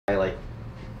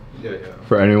Yeah.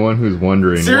 For anyone who's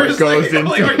wondering Seriously? what goes into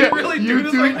Like, are you really doing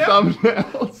this right now?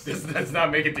 thumbnails. This does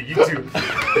not make it to YouTube.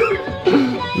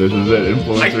 This is it,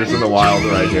 influencers in the wild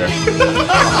right here.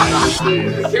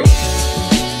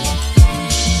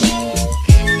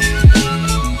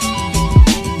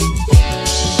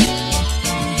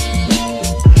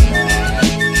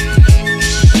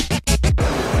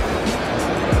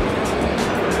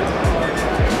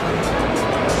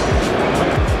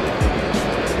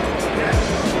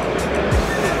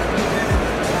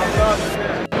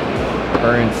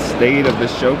 Current state of the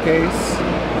showcase.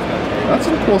 Got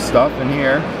some cool stuff in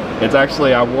here. It's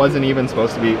actually, I wasn't even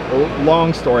supposed to be,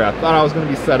 long story, I thought I was going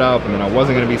to be set up and then I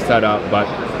wasn't going to be set up, but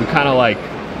we kind of like,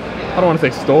 I don't want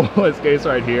to say stole this case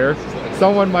right here.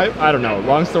 Someone might, I don't know,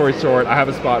 long story short, I have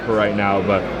a spot for right now,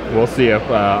 but we'll see if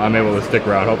I'm able to stick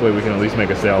around. Hopefully we can at least make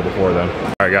a sale before then.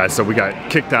 All right guys, so we got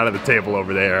kicked out of the table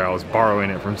over there. I was borrowing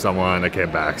it from someone that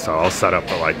came back, so I was set up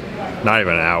for like not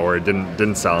even an hour. It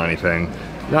didn't sell anything.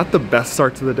 Not the best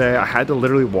start to the day. I had to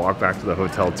literally walk back to the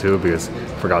hotel too because I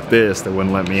forgot this, they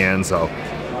wouldn't let me in. So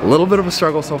a little bit of a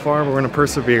struggle so far, but we're gonna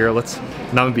persevere. Let's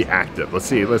not be active. Let's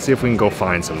see if we can go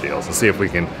find some deals. Let's see if we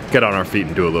can get on our feet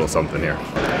and do a little something here.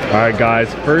 All right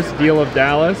guys, first deal of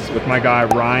Dallas with my guy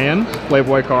Ryan,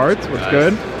 Playboy Cards, what's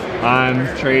good? I'm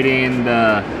trading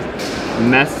the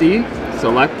Messi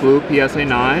Select Blue PSA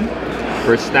 9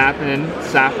 for Verstappen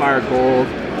Sapphire Gold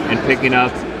and picking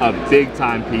up a big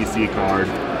time PC card,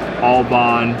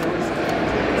 Albon,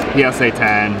 PSA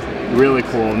 10, really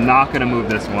cool. Not gonna move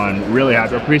this one. Really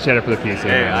happy. Appreciate it for the PC.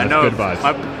 Hey, I know. Good buzz.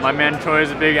 My man Troy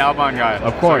is a big Albon guy.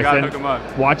 Of course. So I gotta and hook him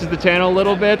up. Watches the channel a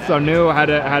little bit, so knew had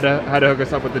to hook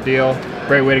us up with the deal.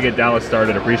 Great way to get Dallas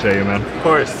started. Appreciate you, man. Of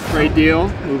course. Great deal.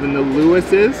 Moving the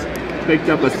Lewis's. Picked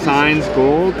up a Signs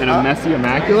Gold and a Messi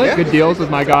Immaculate. Yeah. Good deals with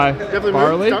my guy Definitely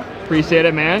Farley. moved. Appreciate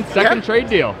it, man. Second trade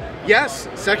deal. Yes,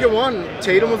 second one.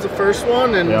 Tatum was the first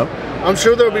one, and Yep. I'm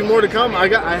sure there'll be more to come. I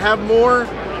have more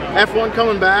F1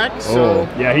 coming back. So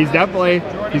yeah, he's got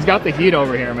the heat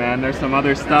over here, man. There's some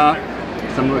other stuff,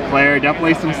 some Leclerc,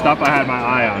 definitely some stuff I had my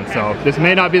eye on. So this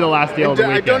may not be the last deal of the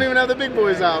weekend. I don't even have the big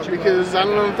boys out because I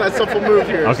don't know if that stuff will move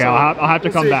here. Okay, so I'll have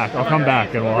to come back. I'll come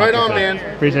back and we'll right on, man.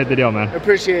 Appreciate the deal, man.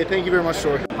 Appreciate it. Thank you very much,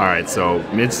 Troy. All right, so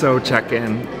mid-so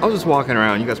check-in. I was just walking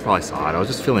around. You guys probably saw it. I was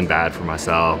just feeling bad for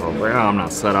myself. I was like, oh, I'm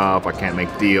not set up. I can't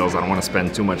make deals. I don't want to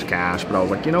spend too much cash. But I was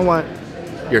like, you know what?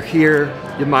 You're here.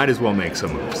 You might as well make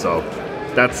some moves. So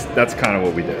that's kind of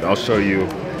what we did. I'll show you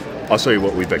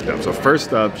what we picked up. So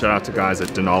first up, shout out to guys at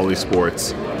Denali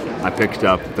Sports. I picked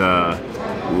up the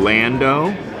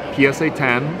Lando PSA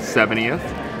 10 70th,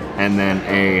 and then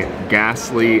a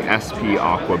Gasly SP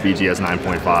Aqua BGS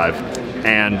 9.5.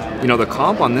 And you know the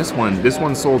comp on this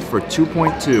one sold for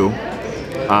 2.2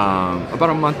 about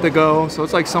a month ago, so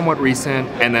it's like somewhat recent.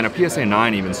 And then a PSA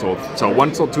 9 even sold. So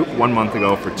one sold 1 month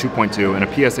ago for 2.2, and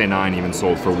a PSA 9 even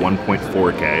sold for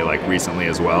 1.4K like recently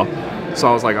as well. So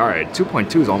I was like, all right,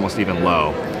 2.2 is almost even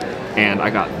low. And I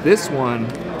got this one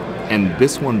and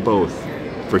this one both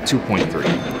for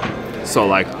 2.3. So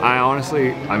like,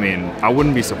 I mean, I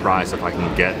wouldn't be surprised if I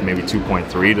can get maybe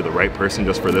 2.3 to the right person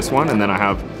just for this one. And then I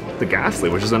have the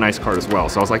Gasly, which is a nice card as well.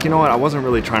 So I was like, you know what? I wasn't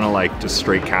really trying to like just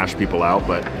straight cash people out,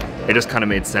 but it just kind of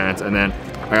made sense. And then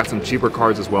I got some cheaper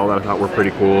cards as well that I thought were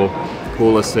pretty cool.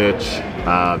 Pulisic,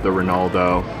 the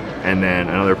Ronaldo, and then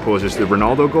another Pulisic, the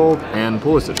Ronaldo Gold and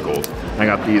Pulisic Gold. I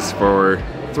got these for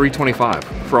 $325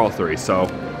 for all three. So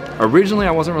originally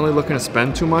I wasn't really looking to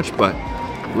spend too much, but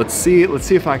let's see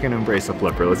if I can embrace a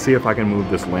flipper. Let's see if I can move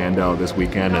this Lando this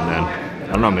weekend, and then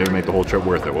I don't know, maybe make the whole trip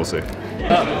worth it. We'll see.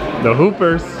 The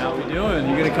Hoopers. How we doing?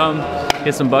 You gonna come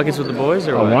get some buckets with the boys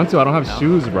or what? I want to. I don't have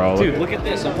shoes, bro. Dude, look at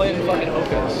this. I'm playing in fucking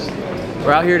Hokas.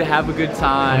 We're out here to have a good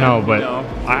time. No, but you know?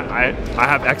 I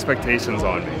have expectations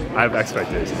on me. I have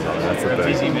expectations on me. That's the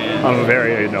thing. Easy, man. I'm a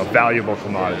very valuable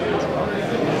commodity as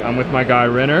well. I'm with my guy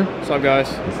Renner. What's up, guys?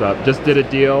 What's up? Just did a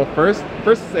deal. First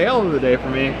sale of the day for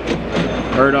me.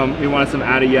 Heard him. He wanted some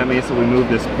Adeyemi, so we moved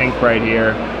this pink right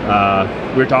here.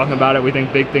 We were talking about it. We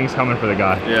think big things coming for the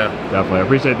guy. Yeah. Definitely. I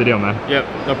appreciate the deal, man. Yep,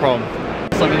 no problem.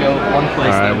 Just let me know one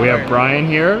place. All right, we have Brian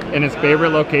here in his favorite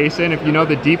location. If you know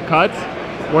the deep cuts,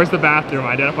 where's the bathroom?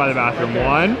 Identify the bathroom.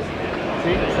 One.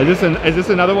 Is this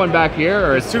another one back here,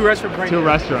 or It's two restaurants right two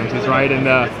restaurants? He's right in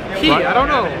the. I don't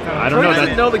know. I don't know.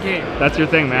 Doesn't know the game. That's your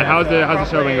thing, man. How's the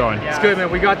show been going? It's good,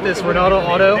 man. We got this Ronaldo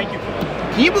auto.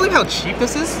 Can you believe how cheap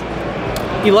this is?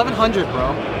 1100, bro.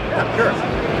 Yeah, sure.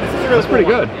 That's pretty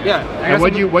good. Yeah. And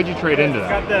what'd you trade into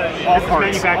that? All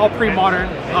cards, all pre-modern.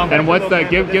 And what's the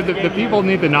give the people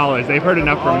need the knowledge. They've heard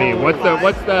enough from me. What's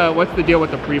the deal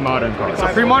with the pre-modern cards? So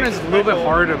pre-modern is a little bit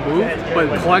harder to move, but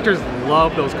collectors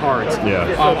love those cards.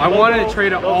 Yeah. I wanted to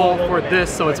trade it all for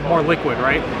this, so it's more liquid,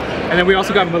 right? And then we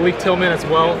also got Malik Tillman as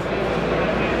well.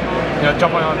 Yeah,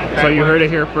 jump on. So you heard it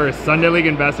here first. Sunday League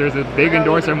investors, a big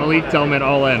endorser, Malik Tillman,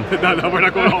 all in. No, we're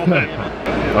not going all in.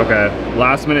 Okay,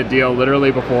 last minute deal,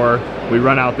 literally before we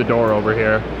run out the door over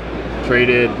here.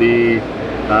 Traded the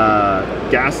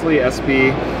Ghastly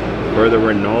SP for the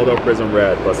Ronaldo Prism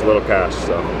Red plus a little cash.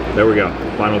 So there we go,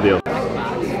 final deal.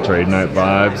 Trade night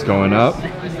vibes going up.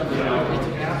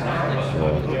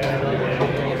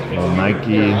 Little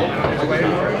Nike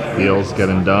deals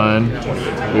getting done.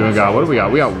 We even got, what do we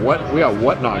got? We got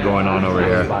whatnot going on over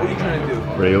here.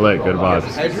 Pretty lit, good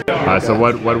vibes. Alright, so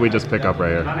what did we just pick up right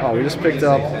here? Oh, we just picked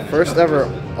up first ever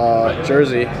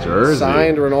jersey.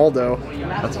 Signed Ronaldo.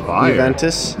 That's fire.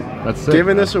 Juventus. That's sick.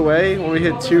 Giving this away when we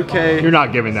hit 2K. You're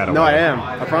not giving that away. No, I am.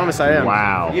 I promise I am.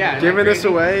 Wow. Yeah. Giving this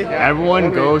away.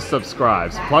 Everyone go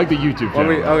subscribe. Plug the YouTube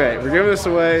channel. Okay, we're giving this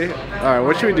away. Alright,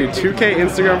 what should we do? 2K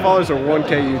Instagram followers or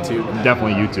 1K YouTube?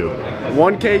 Definitely YouTube.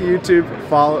 1K YouTube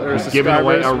followers. Giving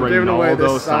away a We're giving away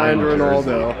Ronaldo this signed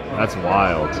Ronaldo. That's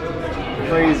wild.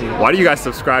 Crazy. Why do you guys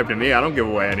subscribe to me? I don't give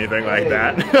away anything like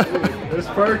that. There's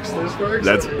perks. There's perks.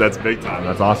 That's big time.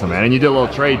 That's awesome, man. And you did a little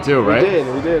trade too, right?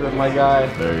 We did with my guy.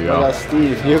 There you my go. guy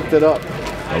Steve. He hooked it up.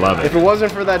 I love it. If it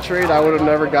wasn't for that trade, I would have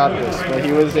never got this. But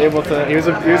he was able to. He was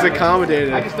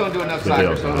accommodated. I just don't do enough Good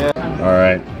deal. soccer. So. All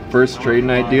right, first trade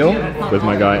night deal with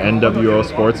my guy NWO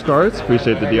Sports Cards.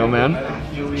 Appreciate the deal, man.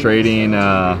 Trading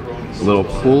a little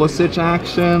Pulisic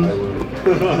action,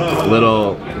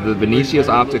 the Vinicius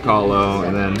Opticalo,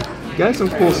 and then got some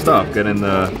cool stuff. Getting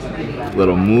the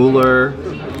little Mueller,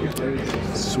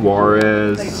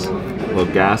 Suarez, little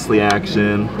Ghastly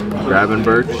action,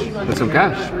 Gravenberch, and some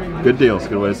cash. Good deals.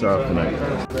 Good way to start off tonight.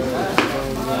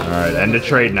 All right, end of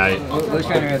trade night.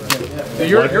 Dude,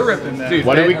 you're ripping that. Dude,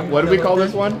 What do we call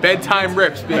this one? bedtime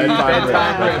rips, baby.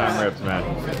 Bedtime rips, man.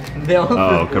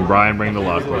 Oh, can Brian bring the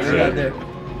luck? Let's see.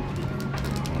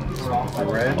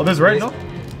 Oh, this red? No?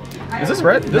 Is this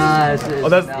red? This oh,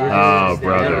 that's. Oh,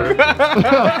 brother.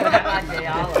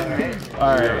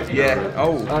 Alright. Yeah.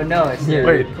 Oh no, it's here.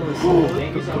 Wait.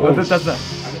 Well, that's not.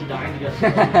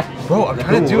 Bro, I'm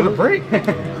trying to do the break.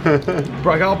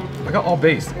 Bro, I got all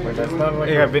base. Wait, that's not like.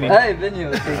 Yeah, Vinny. Hey, Vinny,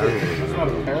 let's take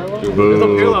it. Boo. There's no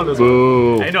parallel on this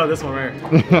Boo. one. I know this one right here.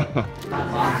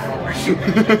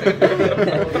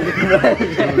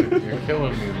 You're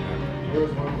killing me.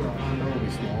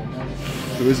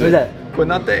 Who is that?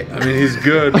 Konate. I mean, he's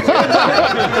good.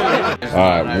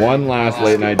 Alright, one last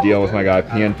late night deal with my guy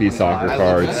PNP Soccer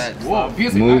Cards.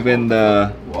 Moving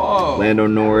the Lando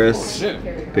Norris,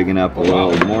 picking up a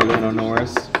little more Lando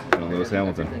Norris, and Lewis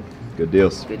Hamilton. Good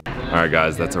deals. Alright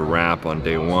guys, that's a wrap on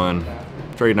day one.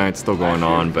 Trade night's still going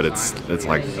on, but it's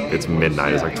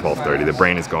midnight, it's like 12:30. The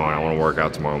brain is going, I want to work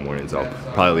out tomorrow morning, so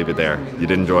probably leave it there. If you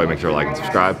did enjoy, make sure to like and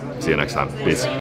subscribe. See you next time. Peace.